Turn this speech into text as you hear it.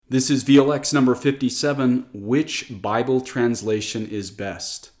This is VLX number 57, Which Bible Translation is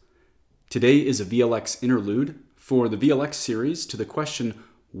Best? Today is a VLX interlude for the VLX series to the question,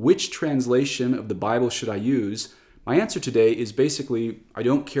 which translation of the Bible should I use? My answer today is basically, I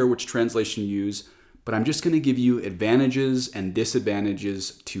don't care which translation you use, but I'm just going to give you advantages and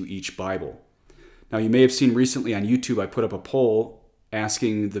disadvantages to each Bible. Now, you may have seen recently on YouTube, I put up a poll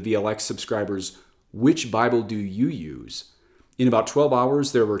asking the VLX subscribers, which Bible do you use? In about 12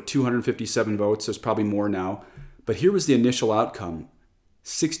 hours, there were 257 votes. There's probably more now. But here was the initial outcome.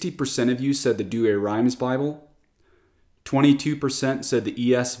 60% of you said the Douay-Rheims Bible. 22% said the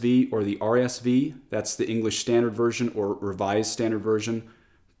ESV or the RSV. That's the English Standard Version or Revised Standard Version.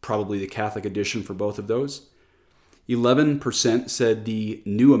 Probably the Catholic edition for both of those. 11% said the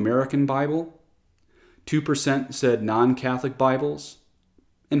New American Bible. 2% said non-Catholic Bibles.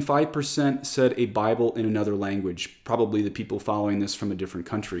 And 5% said a Bible in another language, probably the people following this from a different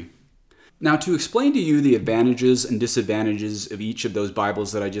country. Now, to explain to you the advantages and disadvantages of each of those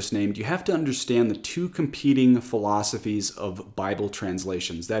Bibles that I just named, you have to understand the two competing philosophies of Bible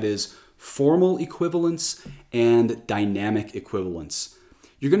translations. That is, formal equivalence and dynamic equivalence.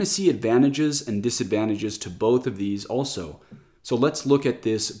 You're going to see advantages and disadvantages to both of these also. So let's look at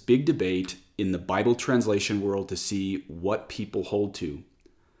this big debate in the Bible translation world to see what people hold to.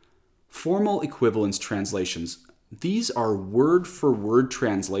 Formal equivalence translations. These are word-for-word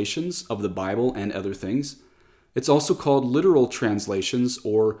translations of the Bible and other things. It's also called literal translations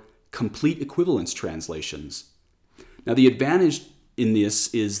or complete equivalence translations. Now, the advantage in this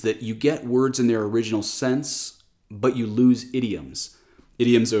is that you get words in their original sense, but you lose idioms.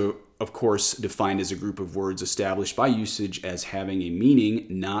 Idioms are, of course, defined as a group of words established by usage as having a meaning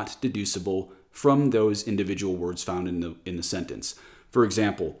not deducible from those individual words found in the sentence. For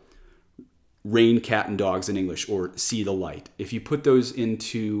example, rain, cat, and dogs in English, or see the light. If you put those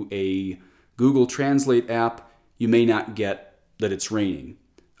into a Google Translate app, you may not get that it's raining.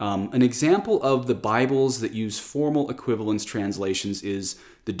 An example of the Bibles that use formal equivalence translations is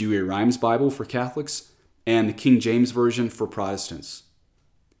the Douay-Rheims Bible for Catholics and the King James Version for Protestants.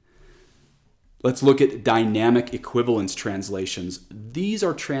 Let's look at dynamic equivalence translations. These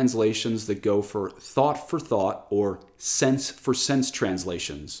are translations that go for thought or sense for sense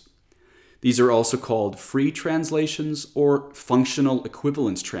translations. These are also called free translations or functional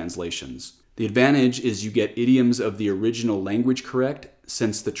equivalence translations. The advantage is you get idioms of the original language correct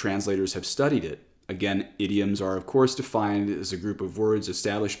since the translators have studied it. Again, idioms are of course defined as a group of words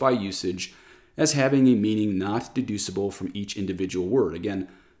established by usage as having a meaning not deducible from each individual word. Again,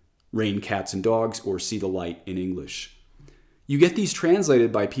 rain, cats, and dogs, or see the light in English. You get these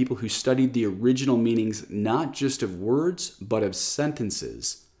translated by people who studied the original meanings not just of words, but of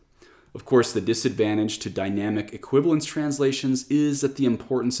sentences. Of course, the disadvantage to dynamic equivalence translations is that the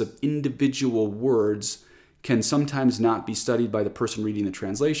importance of individual words can sometimes not be studied by the person reading the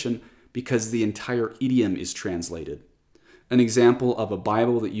translation because the entire idiom is translated. An example of a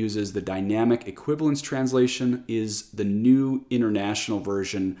Bible that uses the dynamic equivalence translation is the New International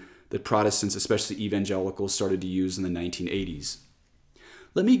Version that Protestants, especially evangelicals, started to use in the 1980s.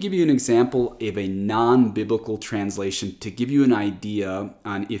 Let me give you an example of a non-biblical translation to give you an idea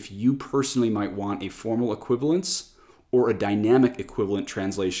on if you personally might want a formal equivalence or a dynamic equivalent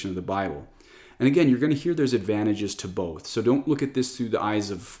translation of the Bible. And again, you're going to hear there's advantages to both, so don't look at this through the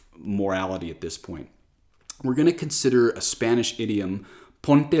eyes of morality at this point. We're going to consider a Spanish idiom,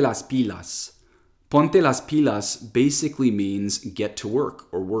 ponte las pilas. Ponte las pilas basically means get to work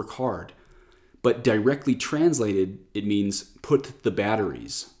or work hard. But directly translated, it means put the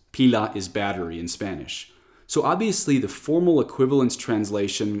batteries. Pila is battery in Spanish. So obviously the formal equivalence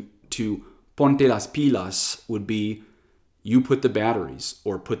translation to ponte las pilas would be you put the batteries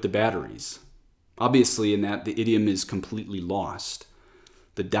or put the batteries. Obviously in that the idiom is completely lost.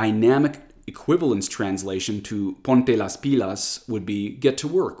 The dynamic equivalence translation to ponte las pilas would be get to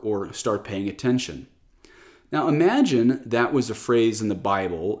work or start paying attention. Now imagine that was a phrase in the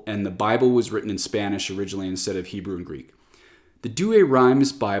Bible, and the Bible was written in Spanish originally instead of Hebrew and Greek. The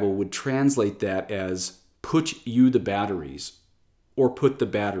Douay-Rheims Bible would translate that as put you the batteries, or put the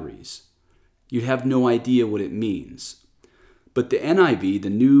batteries. You'd have no idea what it means. But the NIV, the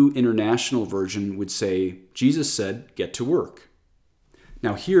New International Version, would say, Jesus said, get to work.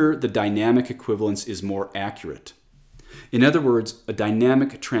 Now here, the dynamic equivalence is more accurate. In other words, a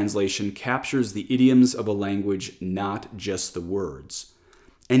dynamic translation captures the idioms of a language, not just the words.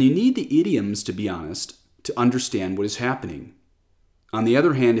 And you need the idioms, to be honest, to understand what is happening. On the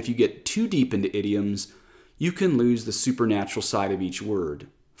other hand, if you get too deep into idioms, you can lose the supernatural side of each word,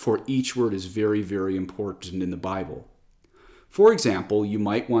 for each word is very, very important in the Bible. For example, you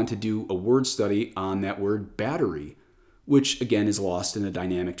might want to do a word study on that word battery, which again is lost in a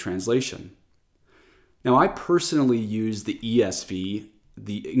dynamic translation. Now, I personally use the ESV,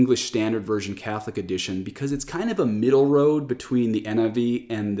 the English Standard Version Catholic Edition, because it's kind of a middle road between the NIV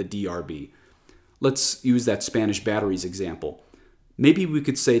and the DRB. Let's use that Spanish batteries example. Maybe we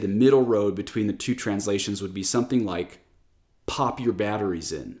could say the middle road between the two translations would be something like, pop your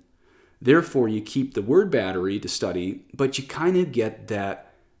batteries in. Therefore, you keep the word battery to study, but you kind of get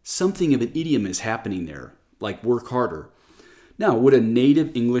that something of an idiom is happening there, like work harder. Now, would a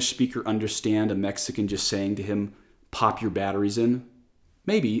native English speaker understand a Mexican just saying to him, pop your batteries in?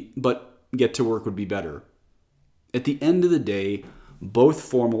 Maybe, but get to work would be better. At the end of the day, both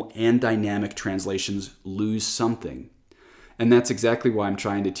formal and dynamic translations lose something. And that's exactly why I'm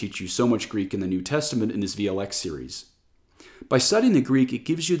trying to teach you so much Greek in the New Testament in this VLX series. By studying the Greek, it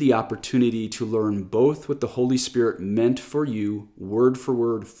gives you the opportunity to learn both what the Holy Spirit meant for you, word for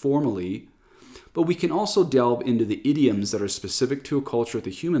word, formally, but we can also delve into the idioms that are specific to a culture at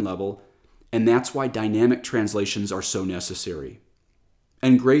the human level, and that's why dynamic translations are so necessary.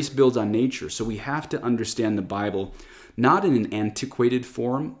 And grace builds on nature, so we have to understand the Bible not in an antiquated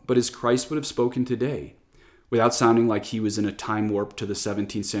form, but as Christ would have spoken today, without sounding like he was in a time warp to the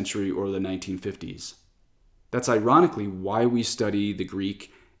 17th century or the 1950s. That's ironically why we study the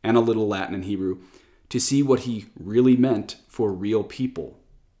Greek and a little Latin and Hebrew, to see what he really meant for real people.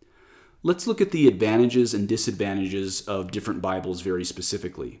 Let's look at the advantages and disadvantages of different Bibles very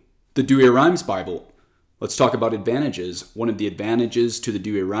specifically. The Douay-Rheims Bible. Let's talk about advantages. One of the advantages to the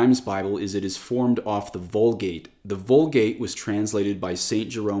Douay-Rheims Bible is it is formed off the Vulgate. The Vulgate was translated by St.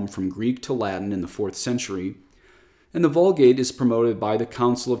 Jerome from Greek to Latin in the 4th century, and the Vulgate is promoted by the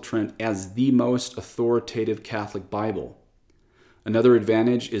Council of Trent as the most authoritative Catholic Bible. Another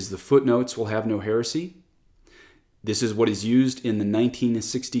advantage is the footnotes will have no heresy. This is what is used in the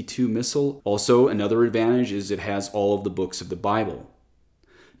 1962 Missal. Also, another advantage is it has all of the books of the Bible.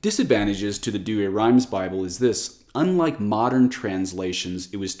 Disadvantages to the Douay-Rheims Bible is this. Unlike modern translations,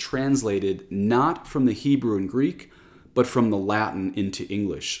 it was translated not from the Hebrew and Greek, but from the Latin into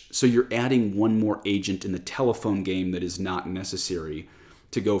English. So you're adding one more agent in the telephone game that is not necessary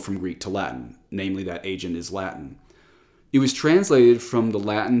to go from Greek to Latin. Namely, that agent is Latin. It was translated from the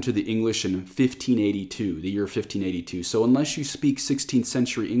Latin to the English in 1582, the year 1582. So unless you speak 16th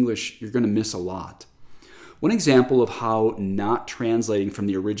century English, you're going to miss a lot. One example of how not translating from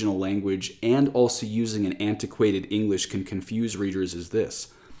the original language and also using an antiquated English can confuse readers is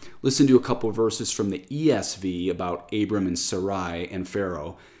this. Listen to a couple of verses from the ESV about Abram and Sarai and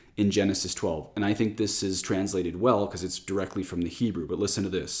Pharaoh in Genesis 12. And I think this is translated well because it's directly from the Hebrew. But listen to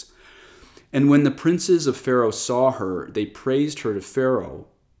this. And when the princes of Pharaoh saw her, they praised her to Pharaoh.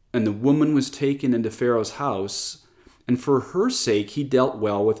 And the woman was taken into Pharaoh's house. And for her sake he dealt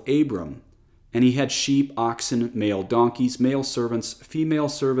well with Abram. And he had sheep, oxen, male donkeys, male servants,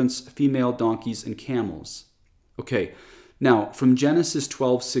 female donkeys, and camels. Okay, now from Genesis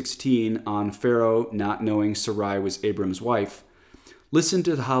 12:16 on Pharaoh not knowing Sarai was Abram's wife, listen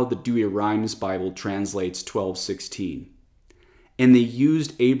to how the Douay-Rheims Bible translates 12:16. And they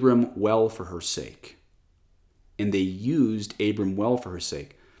used Abram well for her sake. And they used Abram well for her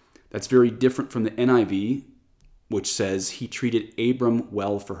sake. That's very different from the NIV, which says he treated Abram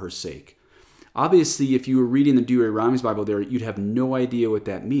well for her sake. Obviously, if you were reading the Douay-Rheims Bible there, you'd have no idea what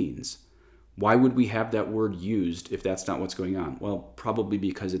that means. Why would we have that word used if that's not what's going on? Well, probably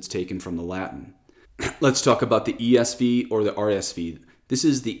because it's taken from the Latin. Let's talk about the ESV or the RSV. This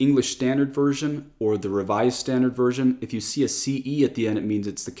is the English Standard Version or the Revised Standard Version. If you see a CE at the end, it means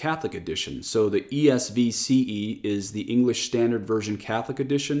it's the Catholic edition. So the ESV CE is the English Standard Version Catholic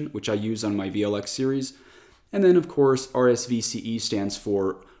Edition, which I use on my VLX series. And then, of course, RSV CE stands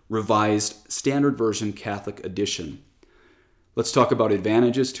for Revised Standard Version Catholic Edition. Let's talk about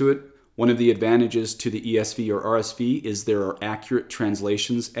advantages to it. One of the advantages to the ESV or RSV is there are accurate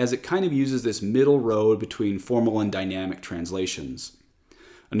translations, as it kind of uses this middle road between formal and dynamic translations.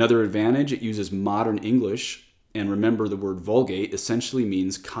 Another advantage, it uses modern English, and remember the word Vulgate essentially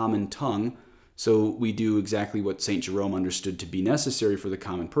means common tongue, so we do exactly what St. Jerome understood to be necessary for the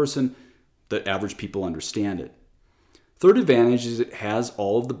common person. The average people understand it. Third advantage is it has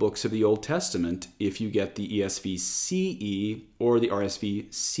all of the books of the Old Testament if you get the ESV CE or the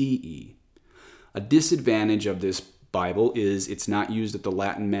RSV CE. A disadvantage of this Bible is it's not used at the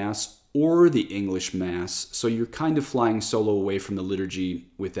Latin Mass or the English Mass, so you're kind of flying solo away from the liturgy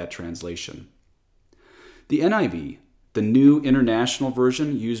with that translation. The NIV, the New International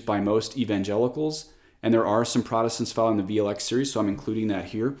Version used by most evangelicals, and there are some Protestants following the VLX series, so I'm including that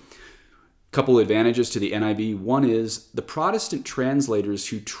here. Couple advantages to the NIV. One is the Protestant translators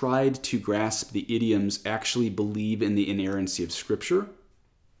who tried to grasp the idioms actually believe in the inerrancy of Scripture.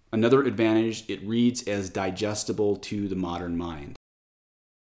 Another advantage, it reads as digestible to the modern mind.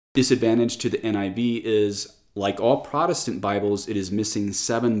 Disadvantage to the NIV is, like all Protestant Bibles, it is missing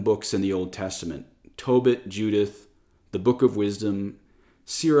 7 books in the Old Testament: Tobit, Judith, the Book of Wisdom,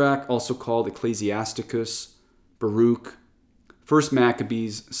 Sirach, also called Ecclesiasticus, Baruch, 1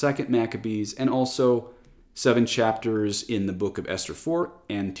 Maccabees, 2 Maccabees, and also 7 chapters in the book of Esther 4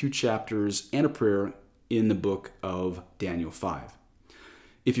 and 2 chapters and a prayer in the book of Daniel 5.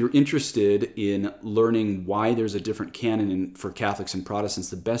 If you're interested in learning why there's a different canon for Catholics and Protestants,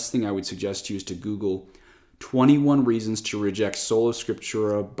 the best thing I would suggest to you is to Google 21 Reasons to Reject Sola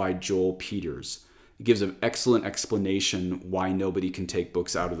Scriptura by Joel Peters. It gives an excellent explanation why nobody can take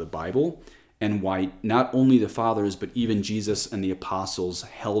books out of the Bible, and why not only the fathers, but even Jesus and the apostles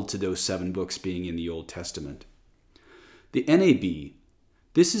held to those 7 books being in the Old Testament. The NAB,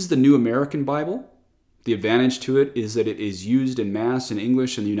 this is the New American Bible. The advantage to it is that it is used in Mass in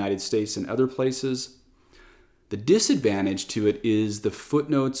English in the United States and other places. The disadvantage to it is the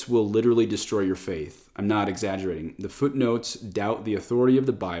footnotes will literally destroy your faith. I'm not exaggerating. The footnotes doubt the authority of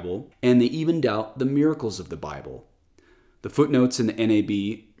the Bible, and they even doubt the miracles of the Bible. The footnotes in the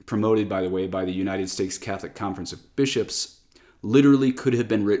NAB, promoted, by the way, by the United States Catholic Conference of Bishops, literally could have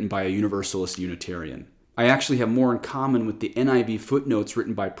been written by a Universalist Unitarian. I actually have more in common with the NIV footnotes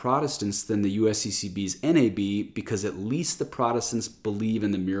written by Protestants than the USCCB's NAB, because at least the Protestants believe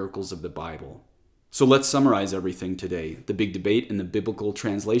in the miracles of the Bible. So let's summarize everything today. The big debate in the biblical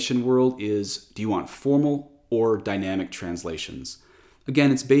translation world is, do you want formal or dynamic translations?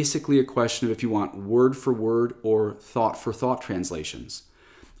 Again, it's basically a question of if you want word for word or thought for thought translations.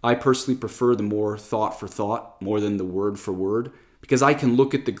 I personally prefer the more thought for thought more than the word for word, because I can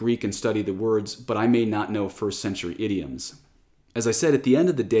look at the Greek and study the words, but I may not know first century idioms. As I said, at the end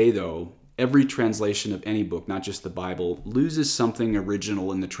of the day, though, every translation of any book, not just the Bible, loses something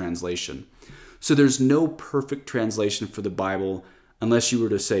original in the translation. So there's no perfect translation for the Bible unless you were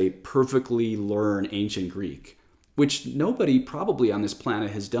to say perfectly learn ancient Greek, which nobody probably on this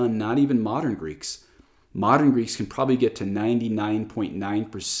planet has done, not even modern Greeks. Modern Greeks can probably get to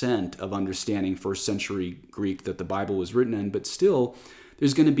 99.9% of understanding first century Greek that the Bible was written in, but still,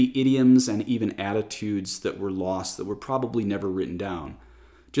 there's going to be idioms and even attitudes that were lost that were probably never written down.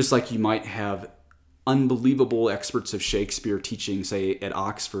 Just like you might have unbelievable experts of Shakespeare teaching, say, at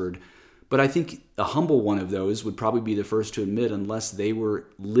Oxford, but I think a humble one of those would probably be the first to admit, unless they were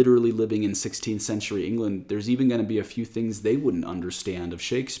literally living in 16th century England, there's even going to be a few things they wouldn't understand of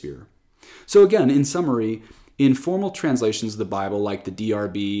Shakespeare. So again, in summary, in formal translations of the Bible, like the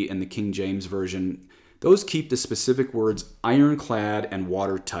DRB and the King James Version, those keep the specific words ironclad and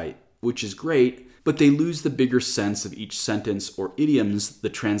watertight, which is great, but they lose the bigger sense of each sentence or idioms the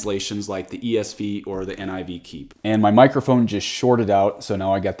translations like the ESV or the NIV keep. And my microphone just shorted out, so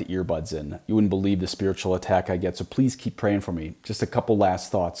now I got the earbuds in. You wouldn't believe the spiritual attack I get, so please keep praying for me. Just a couple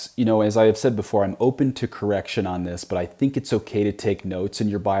last thoughts. As I have said before, I'm open to correction on this, but I think it's okay to take notes in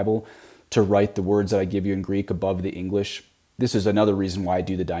your Bible, to write the words that I give you in Greek above the English. This is another reason why I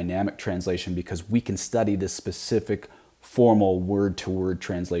do the dynamic translation, because we can study the specific formal word-to-word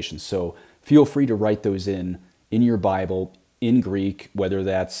translation. So feel free to write those in your Bible, in Greek, whether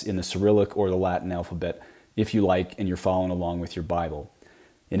that's in the Cyrillic or the Latin alphabet, if you like, and you're following along with your Bible.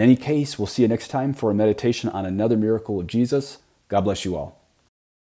 In any case, we'll see you next time for a meditation on another miracle of Jesus. God bless you all.